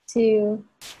2,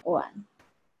 1.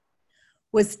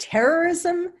 Was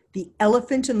terrorism the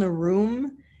elephant in the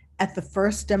room at the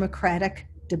first Democratic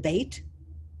debate?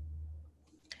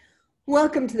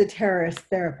 Welcome to the Terrorist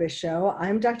Therapist Show.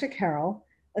 I'm Dr. Carol,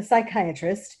 a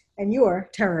psychiatrist, and your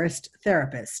terrorist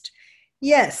therapist.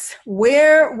 Yes,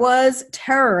 where was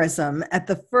terrorism at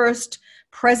the first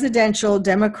presidential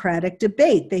Democratic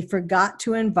debate? They forgot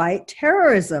to invite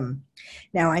terrorism.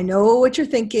 Now, I know what you're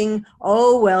thinking.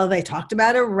 Oh, well, they talked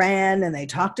about Iran and they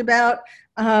talked about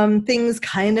things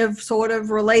kind of sort of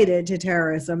related to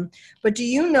terrorism. But do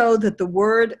you know that the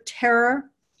word terror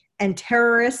and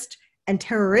terrorist and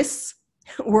terrorists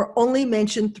were only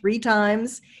mentioned 3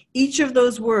 times? Each of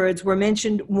those words were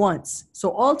mentioned once.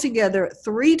 So altogether,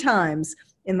 3 times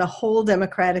in the whole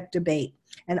Democratic debate.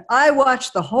 And I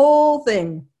watched the whole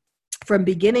thing from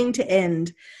beginning to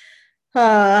end.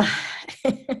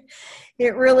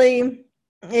 It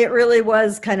really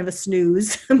was kind of a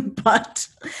snooze,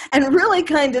 and really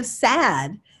kind of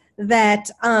sad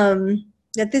that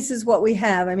that this is what we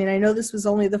have. I mean, I know this was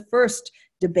only the first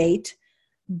debate,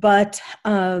 but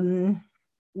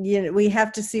we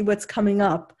have to see what's coming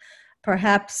up.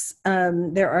 Perhaps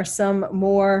there are some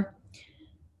more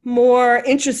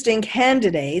interesting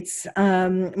candidates,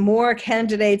 more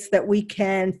candidates that we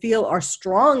can feel are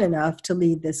strong enough to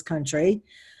lead this country.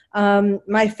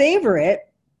 My favorite,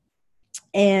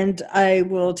 and I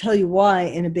will tell you why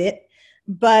in a bit,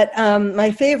 but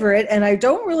my favorite, and I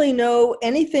don't really know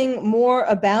anything more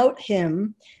about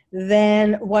him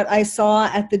than what I saw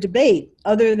at the debate,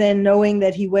 other than knowing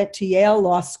that he went to Yale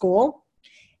Law School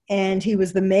and he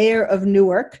was the mayor of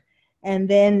Newark, and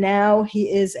then now he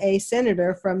is a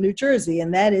senator from New Jersey,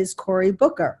 and that is Cory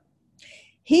Booker.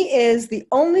 He is the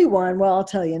only one, well, I'll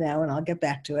tell you now and I'll get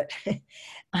back to it.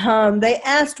 They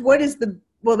asked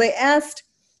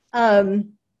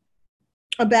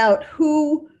about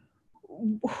who,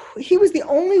 he was the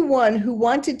only one who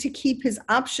wanted to keep his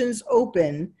options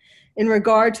open in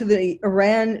regard to the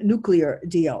Iran nuclear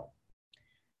deal.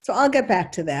 So I'll get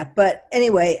back to that. But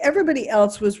anyway, everybody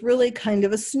else was really kind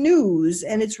of a snooze,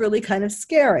 and it's really kind of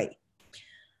scary.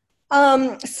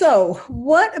 So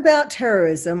what about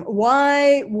terrorism?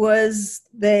 Where was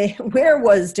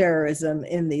terrorism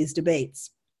in these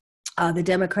debates? The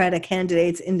Democratic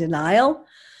candidates in denial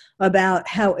about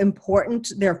how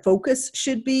important their focus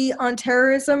should be on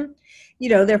terrorism. You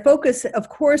know, their focus, of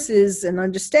course, is, and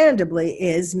understandably,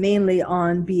 is mainly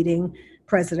on beating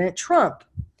President Trump.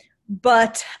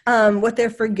 But what they're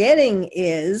forgetting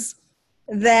is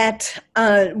that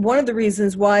one of the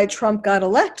reasons why Trump got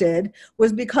elected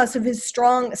was because of his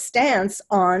strong stance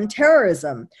on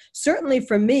terrorism. Certainly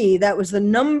for me, that was the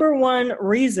number one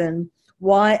reason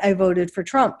why I voted for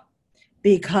Trump,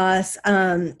 because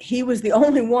he was the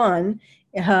only one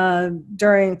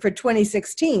for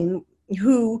 2016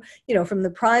 who, you know, from the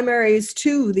primaries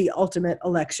to the ultimate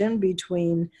election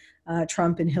between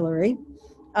Trump and Hillary,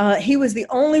 he was the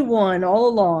only one all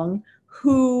along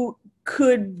who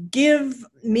could give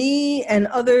me and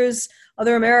other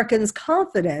Americans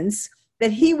confidence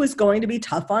that he was going to be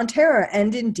tough on terror.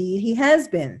 And indeed, he has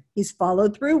been. He's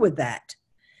followed through with that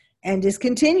and is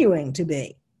continuing to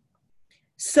be.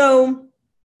 So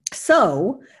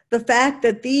the fact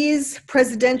that these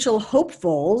presidential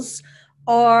hopefuls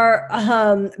are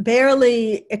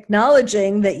barely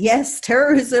acknowledging that, yes,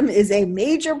 terrorism is a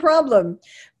major problem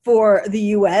for the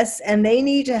U.S., and they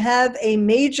need to have a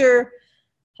major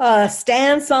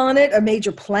stance on it, a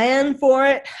major plan for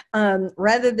it,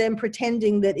 rather than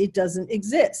pretending that it doesn't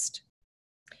exist.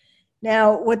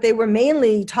 Now, what they were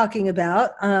mainly talking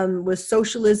about was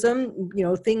socialism, you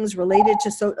know, things related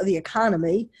to the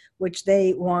economy, which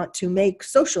they want to make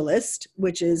socialist,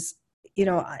 which is, you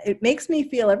know, it makes me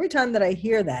feel every time that I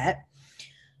hear that,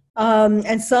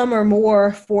 and some are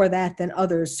more for that than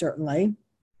others, certainly.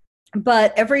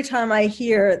 But every time I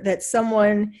hear that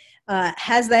someone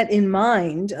has that in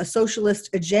mind, a socialist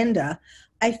agenda,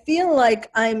 I feel like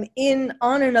I'm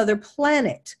on another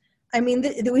planet. I mean,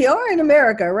 we are in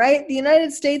America, right? The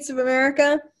United States of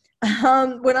America.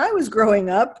 When I was growing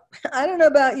up, I don't know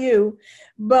about you,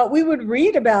 but we would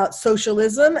read about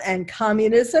socialism and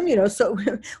communism, you know, so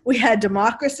we had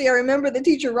democracy. I remember the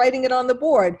teacher writing it on the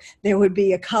board. There would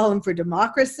be a column for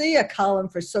democracy, a column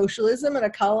for socialism, and a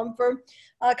column for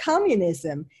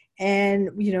communism.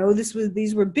 And, you know,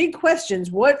 these were big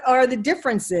questions. What are the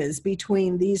differences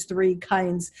between these 3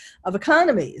 kinds of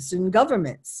economies and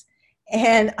governments?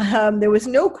 And there was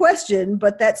no question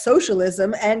but that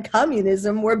socialism and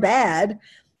communism were bad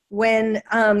when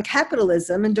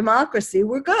capitalism and democracy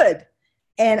were good.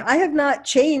 And I have not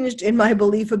changed in my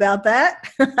belief about that.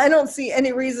 I don't see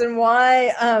any reason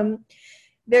why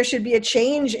there should be a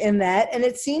change in that. And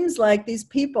it seems like these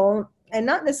people, and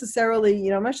not necessarily,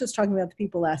 I'm not just talking about the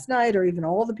people last night or even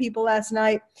all the people last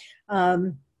night.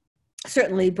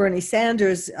 Certainly Bernie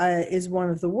Sanders is one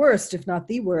of the worst, if not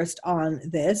the worst, on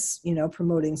this,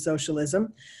 promoting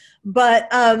socialism. But,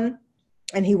 and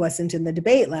he wasn't in the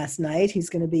debate last night. He's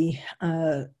going to be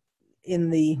in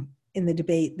the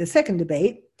debate, the second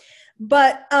debate.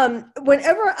 But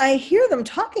whenever I hear them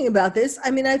talking about this,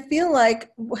 I feel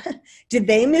like, did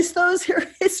they miss those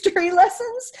history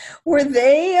lessons? Were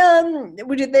they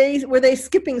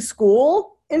skipping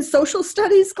school in social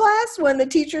studies class when the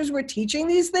teachers were teaching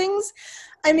these things?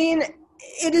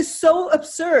 It is so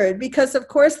absurd because, of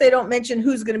course, they don't mention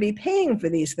who's going to be paying for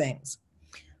these things.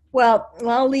 Well,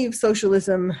 I'll leave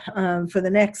socialism for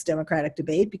the next Democratic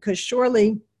debate because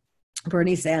surely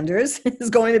Bernie Sanders is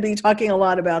going to be talking a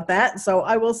lot about that. So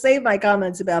I will save my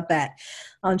comments about that.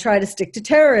 I'll try to stick to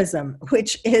terrorism,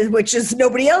 which is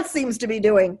nobody else seems to be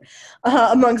doing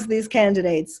amongst these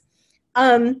candidates.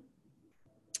 Trump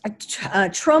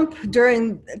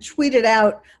tweeted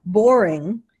out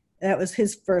boring. That was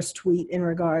his first tweet in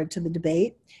regard to the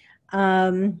debate.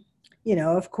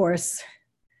 Of course,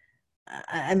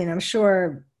 I'm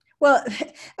sure,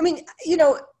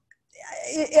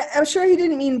 I'm sure he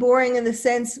didn't mean boring in the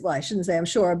sense, well, I shouldn't say I'm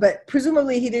sure, but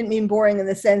presumably he didn't mean boring in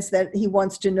the sense that he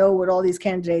wants to know what all these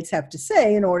candidates have to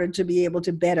say in order to be able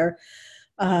to better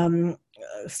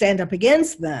stand up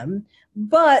against them.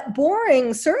 But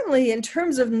boring, certainly in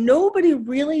terms of nobody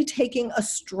really taking a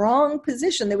strong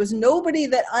position. There was nobody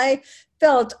that I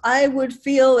felt I would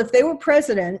feel, if they were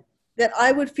president, that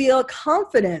I would feel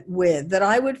confident with, that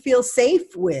I would feel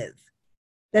safe with,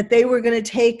 that they were going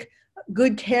to take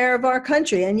good care of our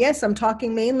country. And yes, I'm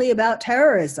talking mainly about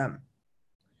terrorism.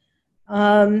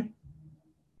 And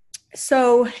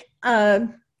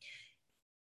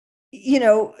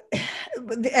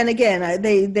again,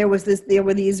 there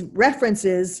were these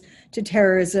references to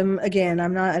terrorism. Again,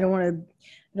 I don't want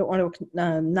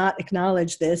to not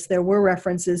acknowledge this. There were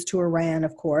references to Iran,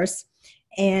 of course,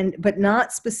 but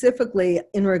not specifically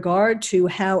in regard to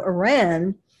how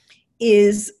Iran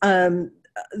is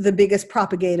the biggest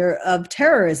propagator of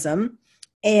terrorism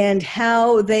and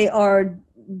how they are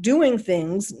doing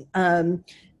things,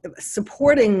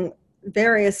 supporting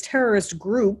various terrorist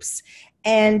groups,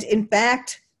 and in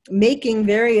fact, making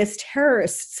various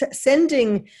terrorists,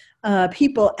 sending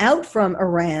people out from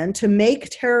Iran to make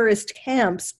terrorist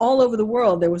camps all over the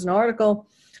world. There was an article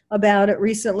about it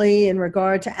recently in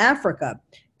regard to Africa,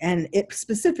 and it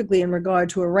specifically in regard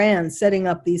to Iran setting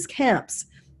up these camps.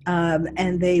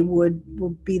 And they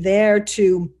would be there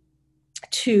to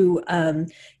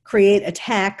create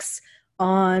attacks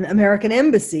on American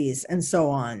embassies and so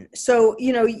on. So,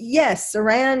 yes,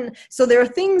 Iran. So there are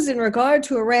things in regard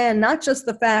to Iran, not just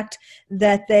the fact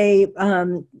that they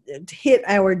hit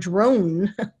our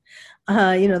drone,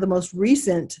 the most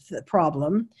recent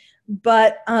problem,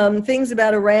 but things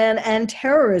about Iran and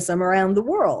terrorism around the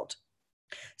world.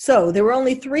 So there were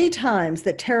only 3 times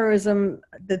that terror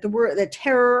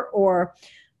or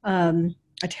a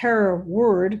terror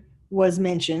word was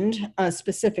mentioned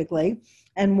specifically.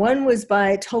 And one was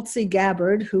by Tulsi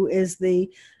Gabbard, who is the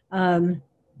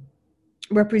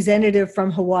representative from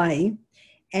Hawaii.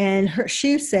 And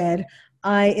she said,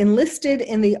 I enlisted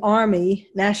in the Army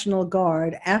National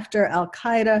Guard after the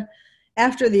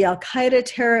Al-Qaeda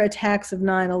terror attacks of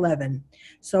 9/11.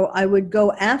 So I would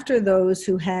go after those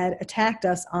who had attacked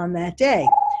us on that day.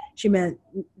 She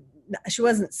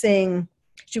was saying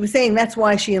that's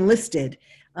why she enlisted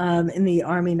in the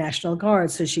Army National Guard,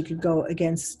 so she could go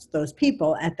against those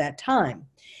people at that time.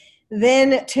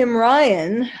 Then Tim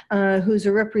Ryan, who's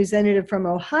a representative from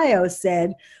Ohio,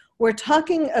 said, we're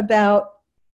talking about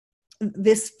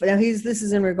this, this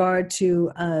is in regard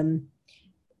to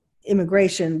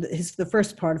immigration, the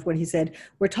first part of what he said.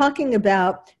 We're talking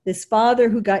about this father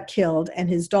who got killed and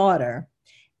his daughter,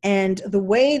 and the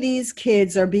way these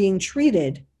kids are being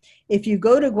treated. If you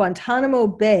go to Guantanamo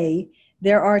Bay,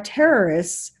 there are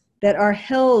terrorists that are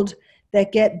held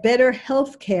that get better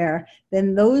health care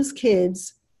than those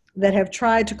kids that have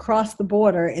tried to cross the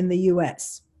border in the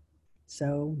U.S.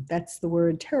 So that's the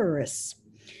word terrorists.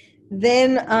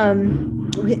 Then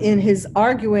in his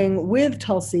arguing with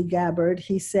Tulsi Gabbard,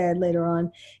 he said later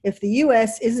on, if the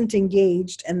U.S. isn't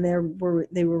engaged, and they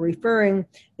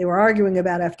were arguing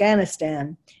about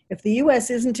Afghanistan, if the U.S.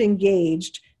 isn't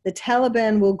engaged, the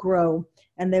Taliban will grow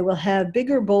and they will have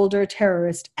bigger, bolder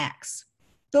terrorist acts.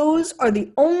 Those are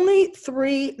the only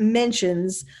 3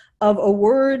 mentions of a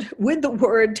word with the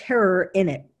word terror in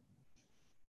it.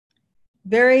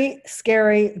 Very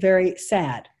scary, very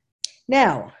sad.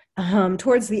 Now,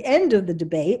 Towards the end of the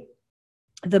debate,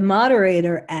 the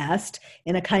moderator asked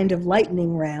in a kind of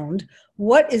lightning round,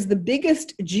 what is the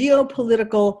biggest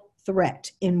geopolitical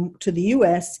threat to the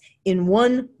U.S. in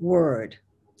one word?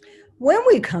 When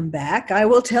we come back, I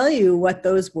will tell you what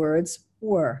those words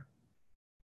were.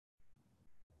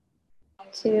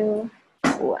 2,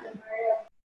 1.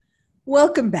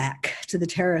 Welcome back to the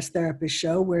Terrorist Therapist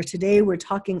Show, where today we're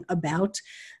talking about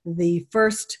the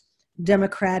first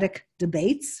Democratic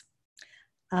debates.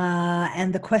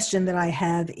 And the question that I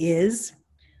have is,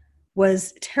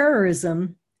 was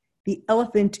terrorism the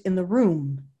elephant in the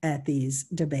room at these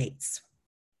debates?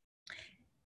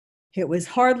 It was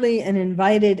hardly an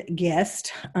invited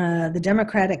guest. The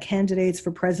Democratic candidates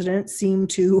for president seem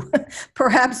to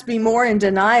perhaps be more in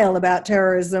denial about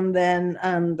terrorism than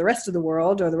the rest of the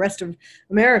world or the rest of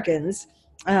Americans.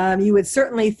 You would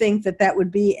certainly think that that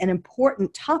would be an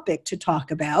important topic to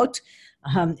talk about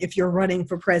if you're running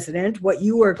for president, what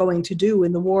you are going to do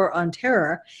in the war on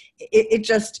terror. It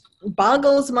just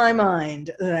boggles my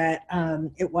mind that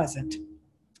it wasn't.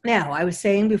 Now, I was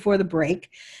saying before the break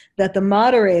that the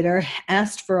moderator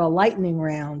asked for a lightning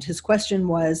round. His question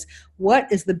was,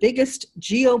 what is the biggest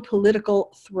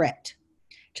geopolitical threat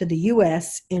to the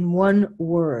U.S. in one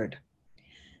word?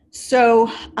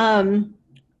 So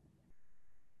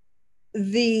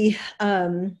the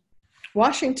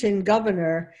Washington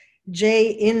governor,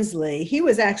 Jay Inslee, he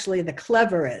was actually the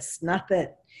cleverest, not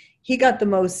that he got the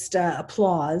most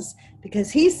applause,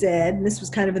 because he said, and this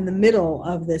was kind of in the middle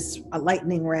of this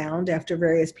lightning round after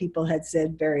various people had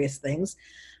said various things,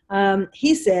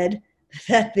 he said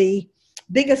that the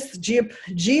biggest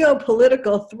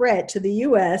geopolitical threat to the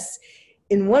U.S.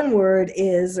 in one word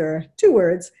is, or two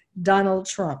words, Donald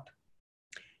Trump.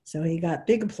 So he got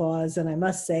big applause, and I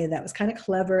must say that was kind of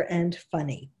clever and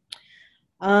funny,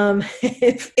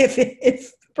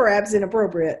 if perhaps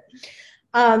inappropriate.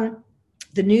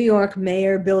 The New York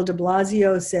mayor, Bill de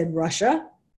Blasio, said Russia.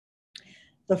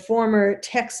 The former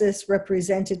Texas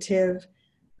representative,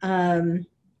 Beto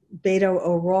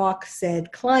O'Rourke,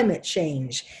 said climate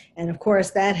change. And of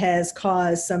course, that has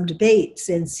caused some debate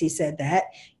since he said that.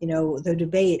 You know, the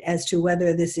debate as to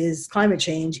whether this is climate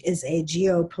change is a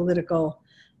geopolitical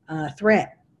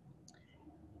threat.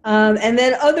 And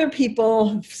then other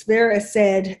people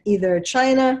said either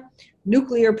China,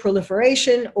 nuclear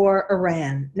proliferation, or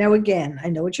Iran. Now, again, I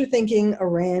know what you're thinking,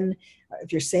 Iran.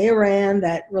 If you say Iran,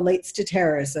 that relates to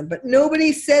terrorism, but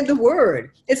nobody said the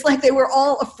word. It's like they were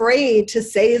all afraid to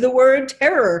say the word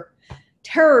terror,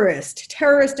 terrorist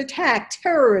attack,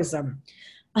 terrorism.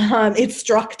 It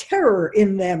struck terror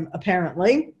in them,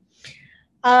 apparently.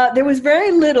 There was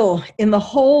very little in the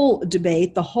whole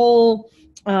debate, the whole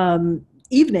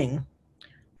evening,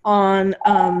 on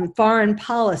foreign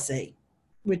policy,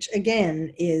 which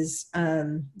again is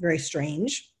very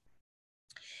strange.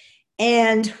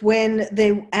 And when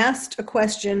they asked a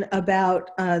question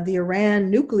about the Iran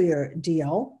nuclear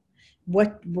deal,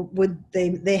 what would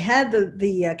they had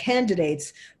the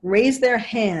candidates raise their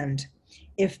hand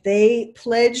if they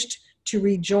pledged to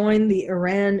rejoin the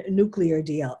Iran nuclear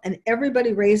deal. And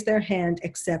everybody raised their hand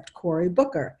except Cory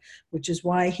Booker, which is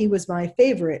why he was my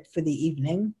favorite for the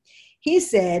evening. He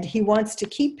said he wants to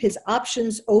keep his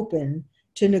options open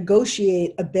to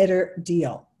negotiate a better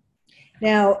deal.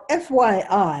 Now,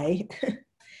 FYI,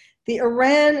 the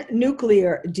Iran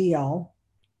nuclear deal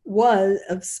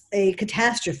was a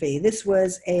catastrophe. This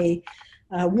was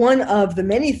one of the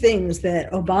many things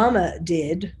that Obama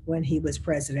did when he was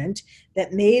president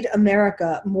that made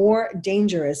America more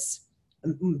dangerous,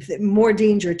 more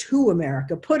danger to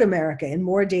America, put America in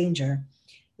more danger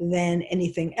than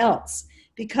anything else.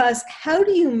 Because how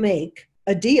do you make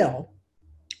a deal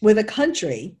with a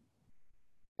country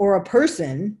or a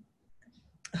person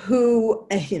who,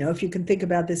 you know, if you can think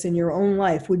about this in your own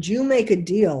life, would you make a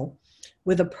deal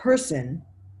with a person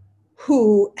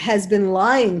who has been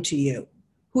lying to you,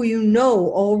 who you know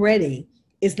already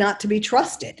is not to be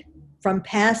trusted from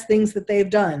past things that they've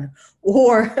done,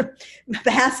 or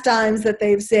past times that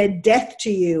they've said death to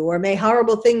you, or may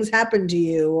horrible things happen to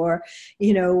you, or,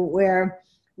 you know, where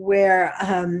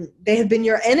they have been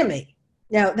your enemy?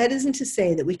 Now, that isn't to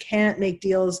say that we can't make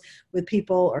deals with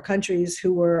people or countries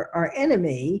who were our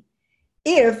enemy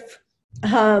if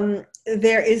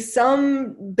there is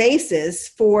some basis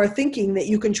for thinking that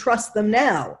you can trust them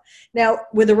now. Now,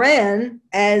 with Iran,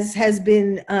 as has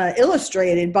been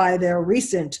illustrated by their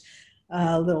recent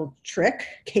little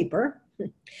caper,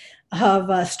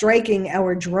 of striking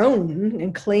our drone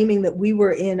and claiming that we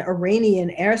were in Iranian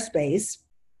airspace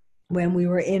when we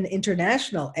were in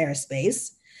international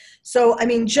airspace. So, I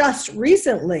mean, just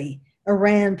recently,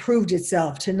 Iran proved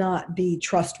itself to not be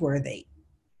trustworthy.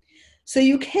 So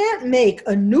you can't make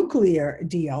a nuclear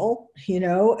deal,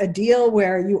 a deal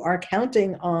where you are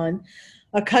counting on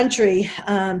a country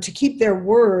to keep their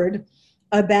word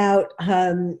about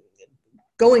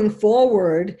going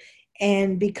forward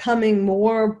and becoming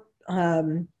more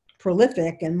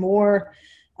prolific and more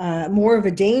of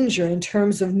a danger in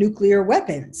terms of nuclear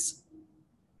weapons.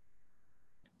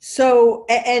 So,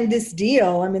 and this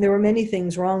deal, I mean, there were many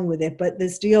things wrong with it, but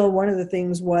this deal, one of the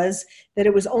things was that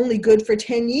it was only good for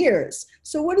 10 years.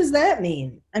 So what does that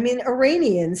mean? I mean,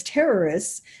 Iranians,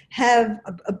 terrorists, have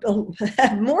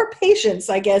more patience,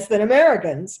 I guess, than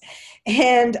Americans.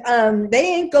 And they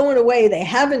ain't going away. They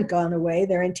haven't gone away.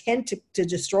 Their intent to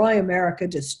destroy America,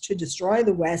 to destroy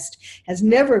the West, has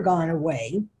never gone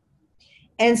away.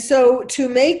 And so to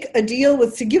make a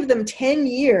deal to give them 10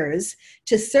 years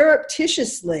to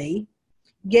surreptitiously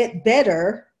get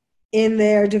better in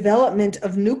their development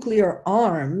of nuclear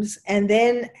arms, and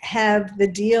then have the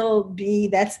deal be,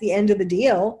 that's the end of the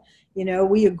deal.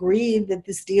 We agreed that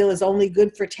this deal is only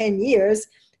good for 10 years.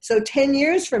 So 10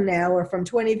 years from now, or from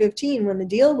 2015, when the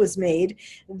deal was made,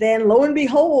 then lo and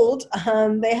behold,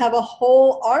 they have a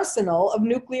whole arsenal of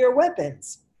nuclear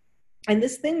weapons. And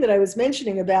this thing that I was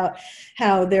mentioning about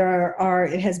how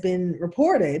it has been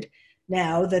reported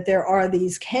now that there are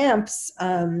these camps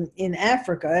in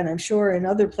Africa, and I'm sure in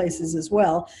other places as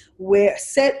well, where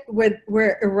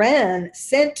Iran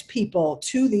sent people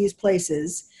to these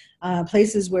places,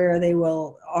 places where they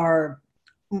are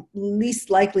least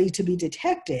likely to be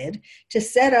detected, to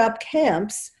set up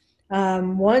camps,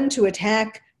 one to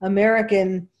attack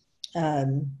American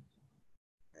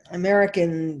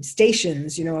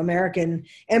stations, American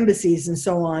embassies and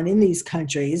so on in these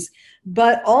countries.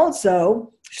 But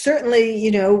also,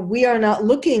 certainly, we are not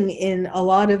looking in a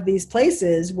lot of these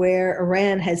places where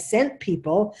Iran has sent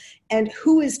people. And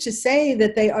who is to say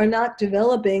that they are not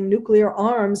developing nuclear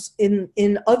arms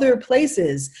in other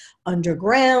places,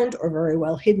 underground or very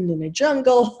well hidden in a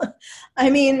jungle? I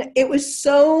mean, it was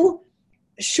so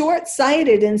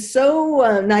short-sighted and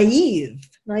so naive.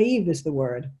 Naive is the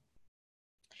word.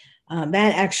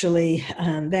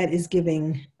 That is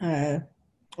giving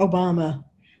Obama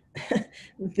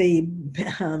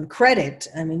the credit.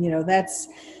 I mean, that's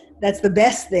the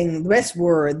best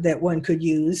word that one could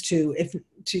use to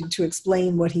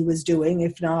explain what he was doing,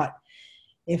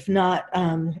 if not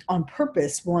on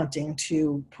purpose wanting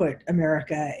to put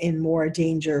America in more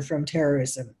danger from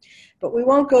terrorism. But we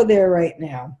won't go there right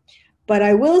now. But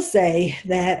I will say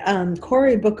that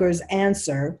Cory Booker's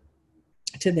answer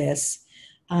to this,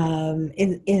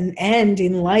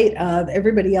 in light of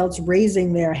everybody else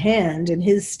raising their hand and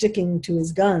his sticking to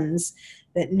his guns,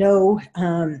 that no,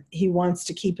 he wants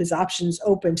to keep his options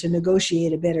open to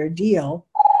negotiate a better deal,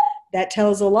 that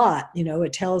tells a lot.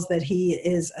 It tells that he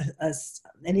is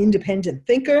an independent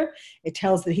thinker. It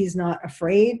tells that he's not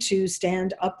afraid to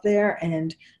stand up there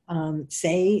and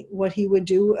say what he would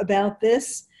do about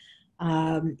this,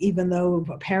 even though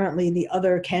apparently the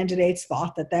other candidates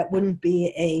thought that wouldn't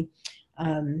be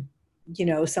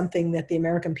something that the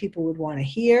American people would want to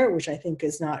hear, which I think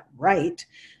is not right.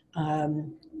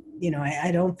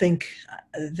 I don't think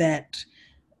that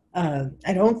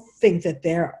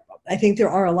I think there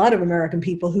are a lot of American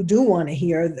people who do want to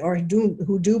hear, or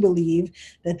who do believe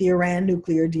that the Iran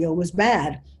nuclear deal was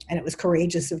bad, and it was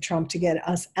courageous of Trump to get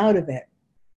us out of it.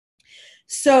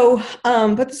 So,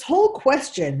 but this whole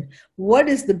question, what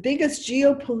is the biggest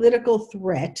geopolitical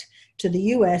threat to the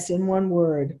U.S. in one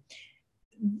word?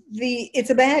 It's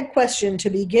a bad question to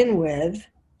begin with,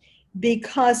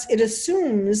 because it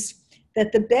assumes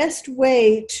that the best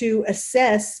way to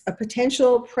assess a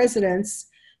potential president's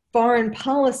foreign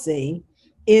policy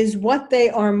is what they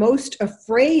are most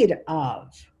afraid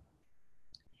of,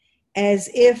 as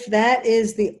if that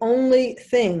is the only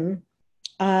thing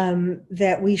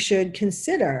that we should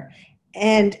consider,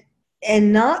 and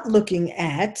not looking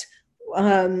at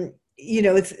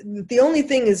it's the only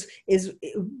thing is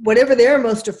whatever they're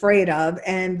most afraid of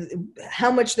and how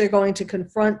much they're going to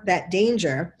confront that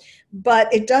danger.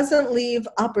 But it doesn't leave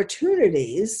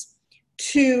opportunities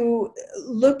to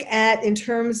look at in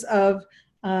terms of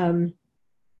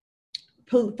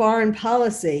foreign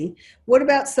policy. What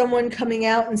about someone coming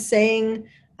out and saying,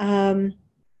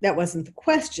 that wasn't the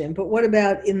question, but what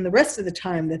about in the rest of the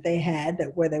time that they had,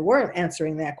 where they weren't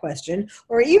answering that question,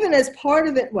 or even as part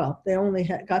of it? Well, they only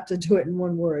got to do it in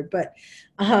one word, but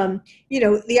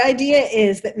the idea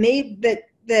is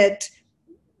that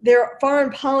their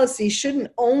foreign policy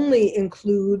shouldn't only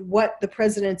include what the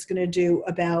president's going to do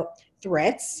about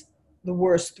threats, the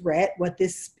worst threat, what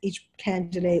each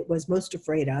candidate was most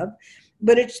afraid of,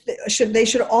 but they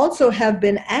should also have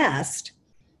been asked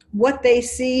what they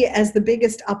see as the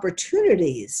biggest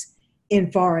opportunities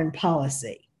in foreign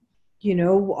policy. You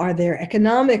know, are there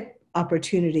economic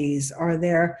opportunities? Are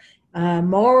there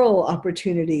moral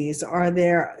opportunities? Are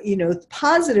there, you know,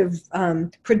 positive,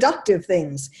 productive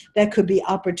things that could be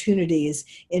opportunities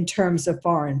in terms of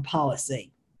foreign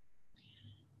policy?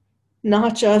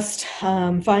 Not just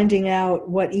finding out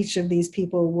what each of these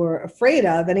people were afraid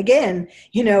of. And again,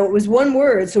 you know, it was one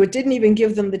word, so it didn't even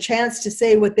give them the chance to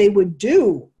say what they would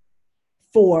do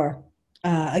for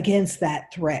against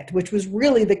that threat, which was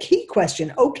really the key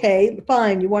question. Okay,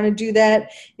 fine, you want to do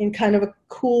that in kind of a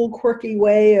cool, quirky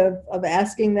way of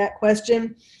asking that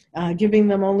question, giving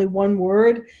them only one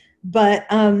word, but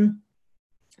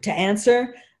to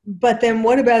answer. But then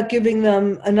what about giving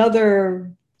them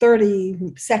another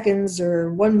 30 seconds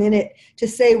or 1 minute to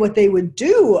say what they would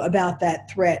do about that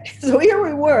threat? So here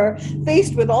we were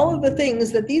faced with all of the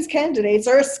things that these candidates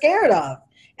are scared of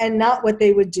and not what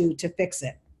they would do to fix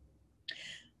it.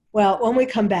 Well, when we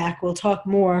come back, we'll talk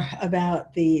more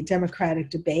about the Democratic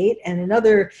debate and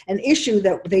an issue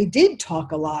that they did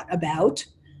talk a lot about,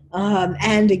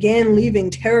 and again, leaving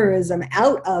terrorism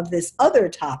out of this other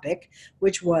topic,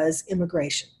 which was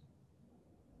immigration.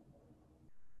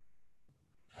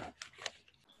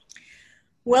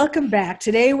 Welcome back.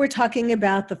 Today we're talking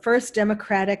about the first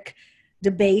Democratic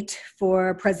debate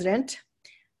for president,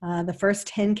 the first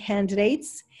 10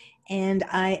 candidates. And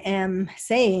I am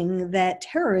saying that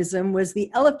terrorism was the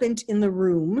elephant in the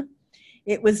room.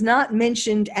 It was not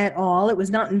mentioned at all. It was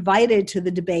not invited to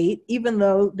the debate, even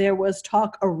though there was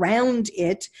talk around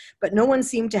it, but no one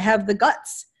seemed to have the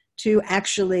guts to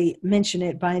actually mention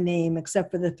it by name,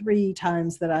 except for the 3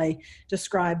 times that I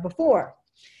described before.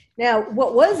 Now,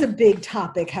 what was a big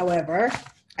topic, however,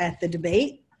 at the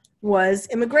debate was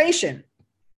immigration,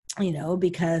 you know,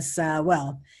 because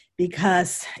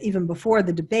even before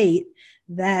the debate,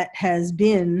 that has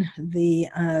been the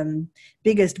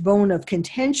biggest bone of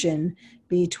contention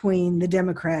between the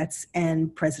Democrats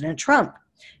and President Trump.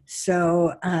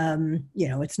 So, you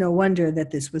know, it's no wonder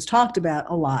that this was talked about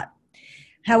a lot.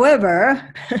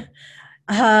 However,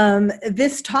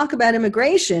 this talk about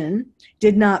immigration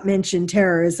did not mention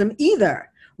terrorism either,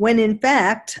 when in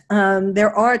fact,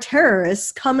 there are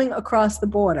terrorists coming across the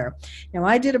border. Now,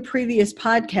 I did a previous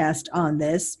podcast on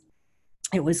this.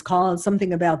 It was called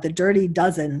something about the Dirty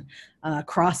Dozen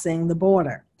crossing the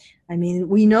border. I mean,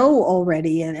 we know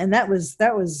already, and that was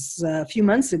a few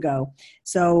months ago.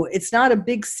 So it's not a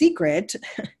big secret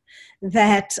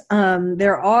that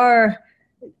there are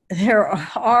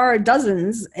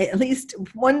dozens, at least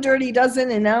one dirty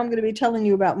dozen, and now I'm going to be telling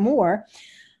you about more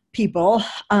people,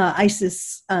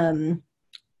 ISIS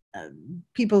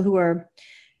people who are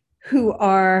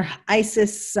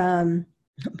ISIS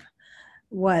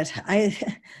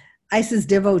ISIS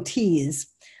devotees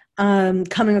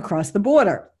coming across the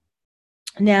border.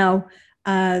 Now,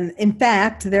 in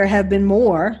fact, there have been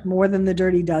more than the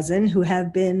dirty dozen who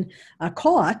have been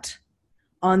caught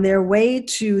on their way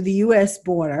to the U.S.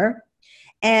 border,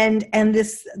 and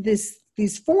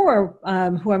these 4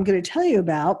 who I'm going to tell you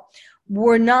about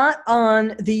were not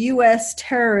on the U.S.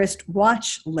 terrorist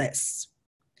watch lists.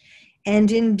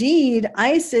 And indeed,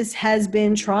 ISIS has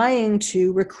been trying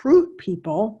to recruit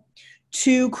people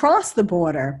to cross the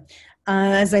border.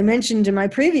 As I mentioned in my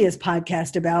previous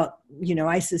podcast about, you know,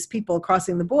 ISIS people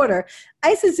crossing the border,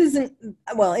 ISIS isn't,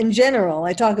 well, in general,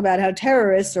 I talk about how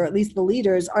terrorists, or at least the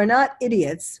leaders, are not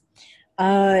idiots,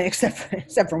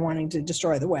 except for wanting to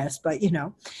destroy the West. But, you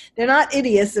know, they're not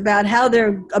idiots about how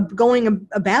they're going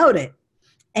about it.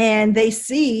 And they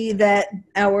see that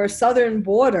our southern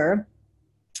border,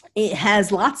 it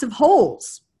has lots of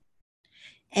holes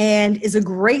and is a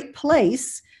great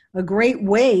place, a great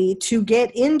way to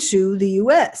get into the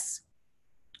U.S.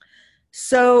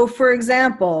 So, for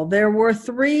example, there were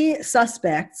 3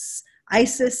 suspects,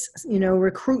 ISIS, you know,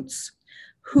 recruits,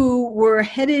 who were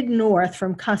headed north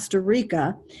from Costa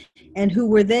Rica and who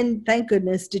were then, thank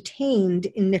goodness, detained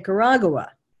in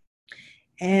Nicaragua.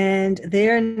 And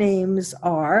their names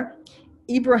are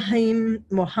Ibrahim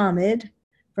Mohammed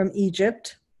from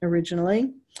Egypt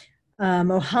originally,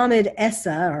 Mohammed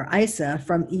Issa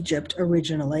from Egypt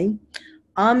originally,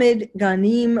 Ahmed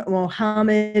Ghanim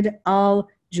Mohammed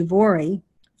al-Javouri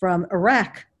from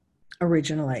Iraq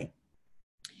originally,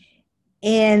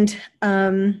 and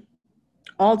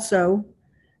also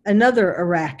another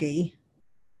Iraqi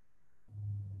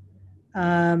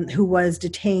who was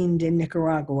detained in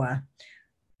Nicaragua.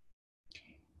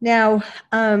 Now,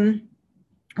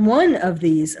 one of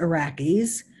these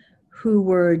Iraqis who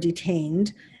were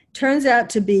detained turns out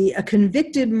to be a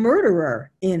convicted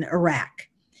murderer in Iraq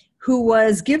who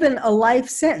was given a life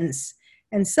sentence.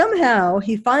 And somehow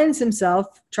he finds himself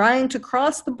trying to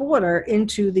cross the border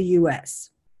into the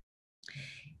US.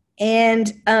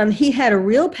 And he had a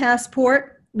real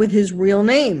passport with his real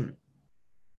name.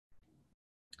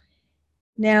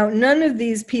 Now, none of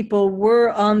these people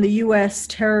were on the US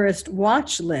terrorist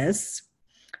watch lists.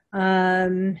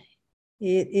 It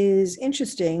is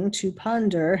interesting to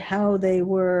ponder how they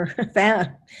were found,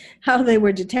 how they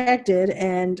were detected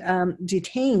and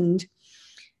detained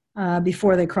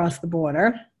before they crossed the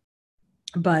border.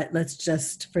 But let's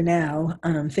just, for now,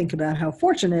 think about how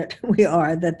fortunate we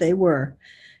are that they were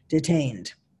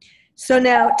detained. So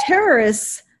now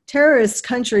terrorist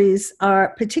countries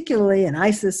are particularly, and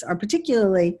ISIS are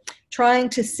particularly trying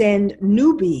to send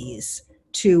newbies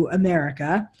to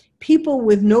America, people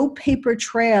with no paper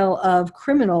trail of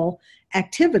criminal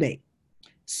activity,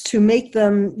 to make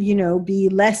them, be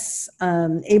less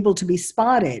able to be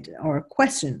spotted or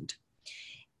questioned.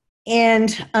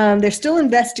 And they're still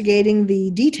investigating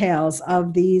the details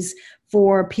of these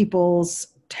four people's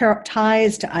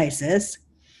ties to ISIS,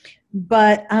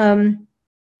 but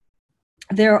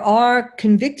there are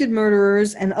convicted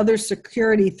murderers and other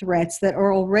security threats that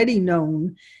are already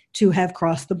known to have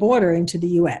crossed the border into the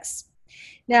U.S.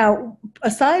 Now,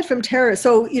 aside from terror,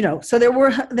 so there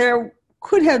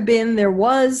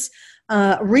was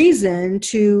reason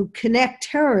to connect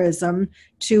terrorism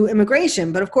to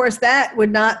immigration, but of course that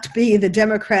would not be the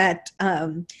Democrat.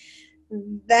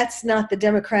 That's not the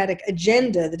Democratic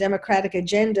agenda. The Democratic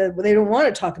agenda, they don't want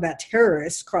to talk about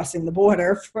terrorists crossing the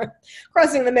border,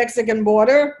 crossing the Mexican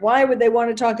border. Why would they want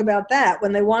to talk about that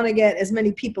when they want to get as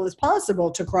many people as possible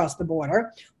to cross the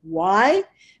border? Why?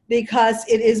 Because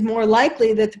it is more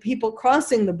likely that the people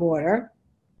crossing the border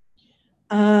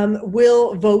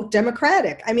will vote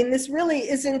Democratic. I mean, this really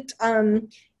isn't,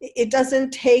 it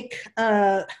doesn't take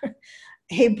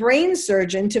a brain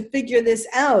surgeon to figure this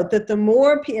out, that the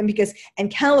more people,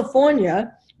 and California,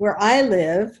 where I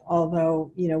live,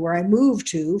 although, where I moved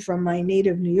to from my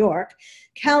native New York,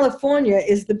 California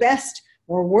is the best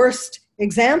or worst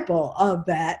example of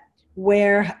that,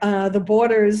 where the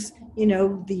borders,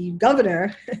 the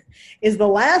governor is the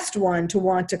last one to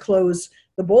want to close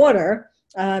the border.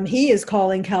 He is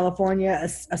calling California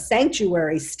a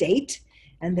sanctuary state.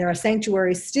 And there are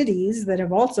sanctuary cities that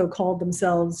have also called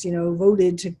themselves,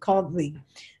 voted to call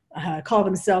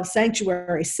themselves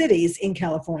sanctuary cities in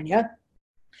California.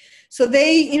 So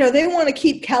they want to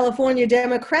keep California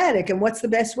democratic. And what's the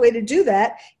best way to do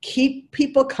that? Keep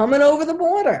people coming over the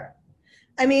border.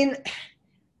 I mean,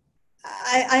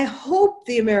 I hope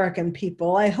the American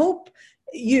people, I hope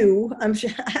you, I'm sure,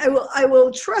 I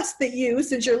will trust that you,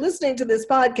 since you're listening to this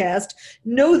podcast,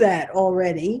 know that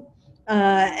already.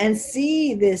 And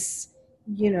see this,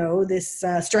 this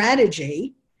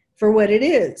strategy for what it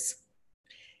is.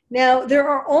 Now, there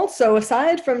are also,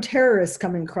 aside from terrorists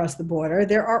coming across the border,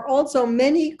 there are also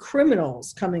many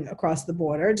criminals coming across the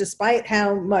border, despite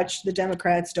how much the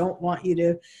Democrats don't want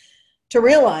you to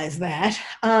realize that.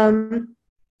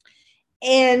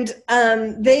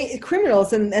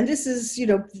 Criminals, and this is,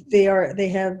 they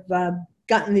have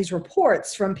gotten these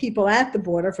reports from people at the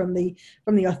border, from the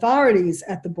authorities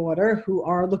at the border who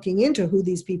are looking into who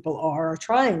these people are or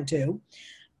trying to.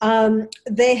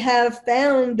 They have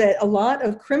found that a lot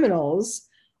of criminals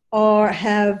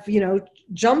have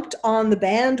jumped on the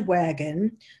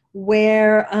bandwagon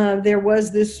where there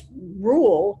was this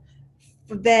rule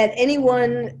that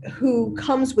anyone who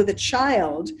comes with a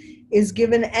child is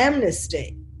given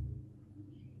amnesty.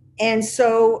 And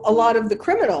so a lot of the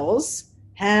criminals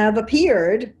have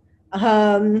appeared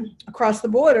across the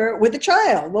border with a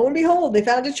child. Lo and behold, they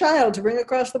found a child to bring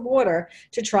across the border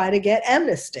to try to get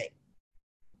amnesty.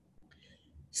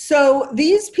 So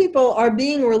these people are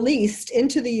being released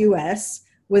into the U.S.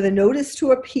 with a notice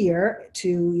to appear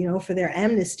for their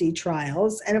amnesty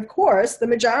trials. And of course, the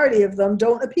majority of them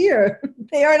don't appear.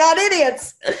 They are not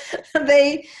idiots.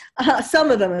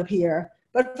 Some of them appear,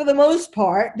 but for the most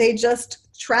part, they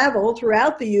just travel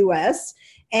throughout the U.S.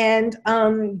 and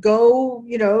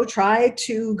try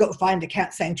to go find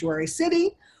a sanctuary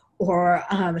city or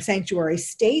a sanctuary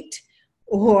state,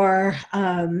 or,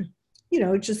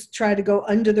 just try to go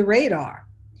under the radar.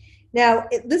 Now,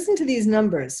 listen to these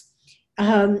numbers.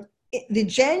 The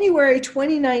January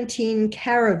 2019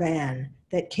 caravan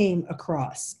that came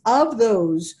across, of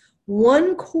those,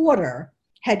 1/4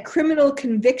 had criminal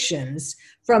convictions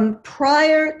from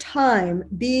prior time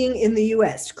being in the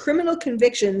U.S., criminal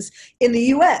convictions in the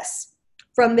U.S.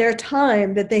 from their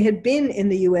time that they had been in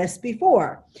the U.S.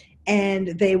 before.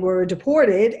 And they were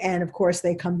deported, and of course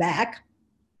they come back.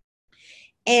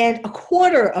 And a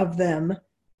quarter of them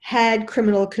had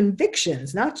criminal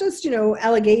convictions, not just,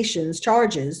 allegations,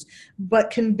 charges,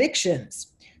 but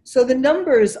convictions. So the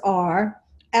numbers are,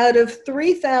 out of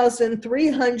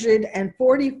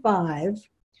 3,345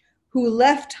 who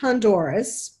left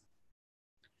Honduras,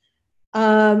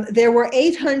 there were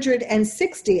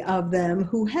 860 of them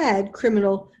who had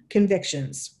criminal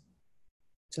convictions.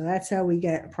 So that's how we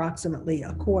get approximately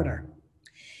a quarter.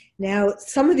 Now,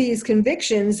 some of these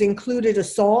convictions included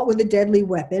assault with a deadly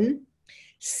weapon,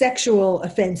 sexual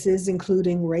offenses,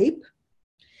 including rape.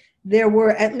 There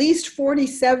were at least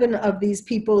 47 of these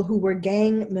people who were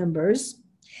gang members.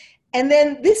 And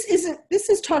then this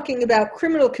is talking about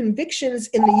criminal convictions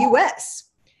in the US,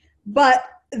 but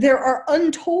there are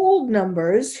untold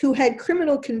numbers who had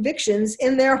criminal convictions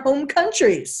in their home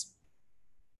countries.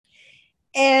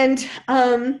 And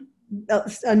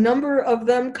a number of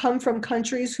them come from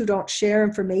countries who don't share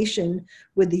information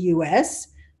with the US.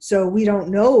 So we don't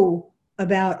know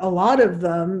about a lot of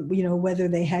them, whether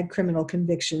they had criminal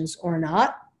convictions or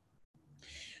not.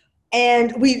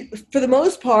 And for the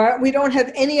most part, we don't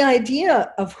have any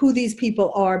idea of who these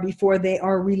people are before they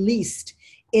are released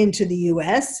into the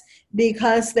US,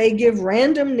 because they give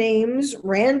random names,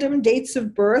 random dates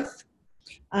of birth.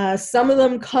 Some of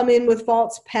them come in with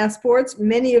false passports.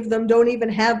 Many of them don't even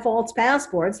have false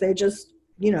passports. They just,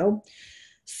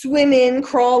 swim in,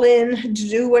 crawl in,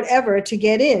 do whatever to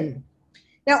get in.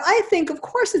 Now, I think, of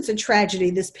course, it's a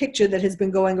tragedy, this picture that has been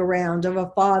going around of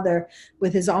a father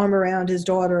with his arm around his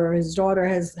daughter, or his daughter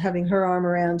having her arm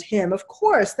around him. Of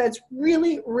course, that's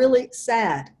really, really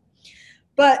sad.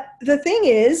 But the thing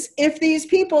is, if these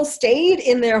people stayed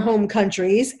in their home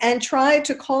countries and tried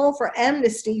to call for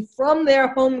amnesty from their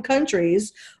home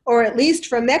countries, or at least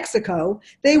from Mexico,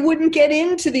 they wouldn't get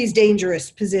into these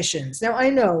dangerous positions. Now, I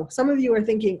know some of you are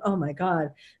thinking, oh my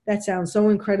God, that sounds so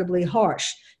incredibly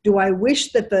harsh. Do I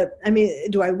wish that the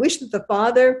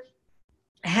father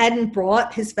hadn't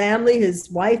brought his family, his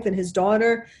wife and his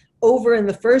daughter, over in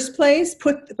the first place?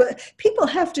 But people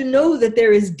have to know that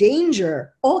there is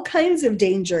danger, all kinds of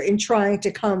danger, in trying to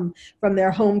come from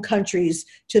their home countries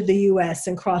to the US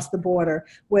and cross the border,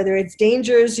 whether it's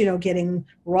dangers, getting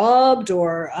robbed,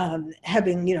 or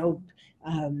having,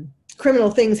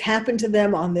 criminal things happen to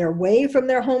them on their way from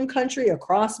their home country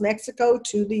across Mexico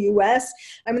to the US.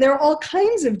 I mean, there are all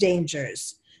kinds of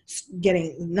dangers.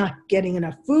 Not getting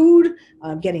enough food,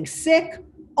 getting sick,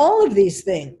 all of these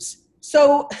things.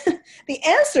 So the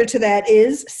answer to that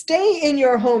is stay in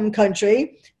your home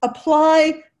country,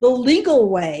 apply the legal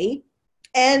way,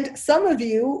 and some of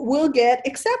you will get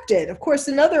accepted. Of course,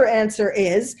 another answer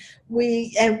is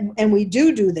we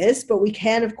do this, but we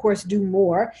can, of course, do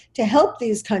more to help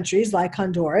these countries like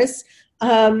Honduras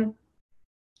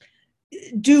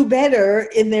do better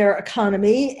in their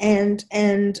economy and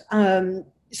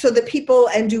so that people,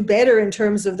 and do better in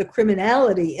terms of the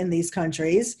criminality in these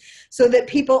countries, so that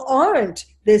people aren't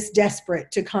this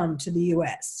desperate to come to the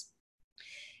US.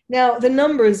 Now, the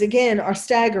numbers, again, are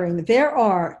staggering. There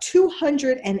are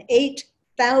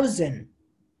 208,000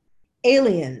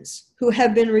 aliens who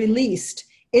have been released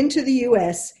into the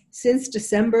US since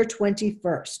December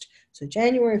 21st. So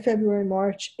January, February,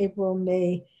 March, April,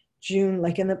 May, June,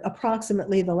 like in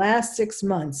approximately the last 6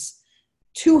 months,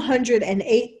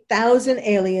 208,000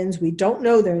 aliens. We don't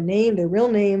know their name, their real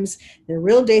names, their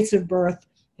real dates of birth,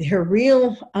 their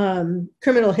real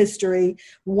criminal history,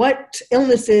 what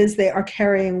illnesses they are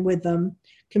carrying with them,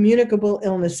 communicable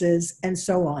illnesses, and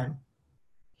so on.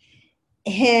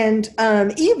 And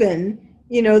even,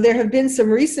 there have been some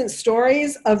recent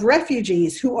stories of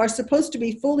refugees who are supposed to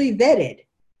be fully vetted.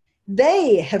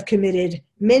 They have committed,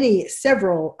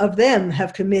 several of them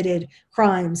have committed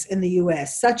crimes in the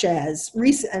US, such as,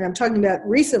 and I'm talking about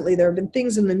recently, there have been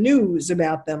things in the news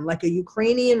about them, like a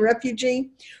Ukrainian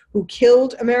refugee who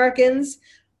killed Americans,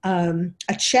 a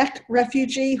Czech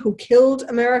refugee who killed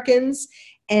Americans,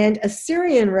 and a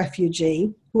Syrian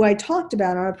refugee who I talked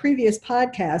about on a previous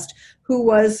podcast, who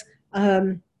was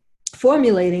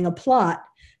formulating a plot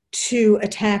to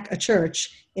attack a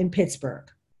church in Pittsburgh.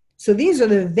 So these are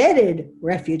the vetted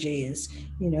refugees,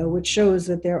 which shows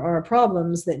that there are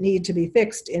problems that need to be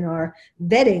fixed in our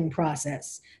vetting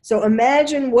process. So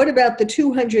imagine, what about the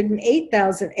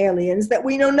 208,000 aliens that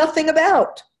we know nothing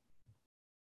about?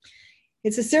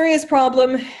 It's a serious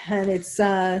problem, and it's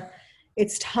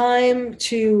time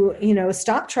to,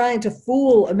 stop trying to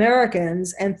fool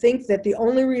Americans and think that the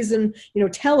only reason,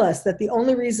 tell us that the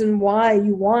only reason why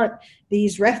you want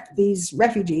these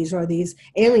refugees or these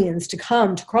aliens to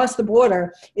come to cross the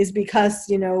border is because,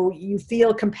 you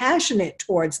feel compassionate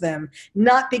towards them,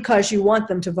 not because you want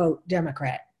them to vote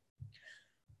Democrat.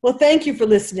 Well, thank you for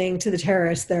listening to the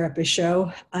Terrorist Therapist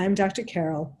Show. I'm Dr.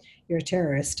 Carol, your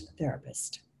terrorist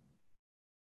therapist.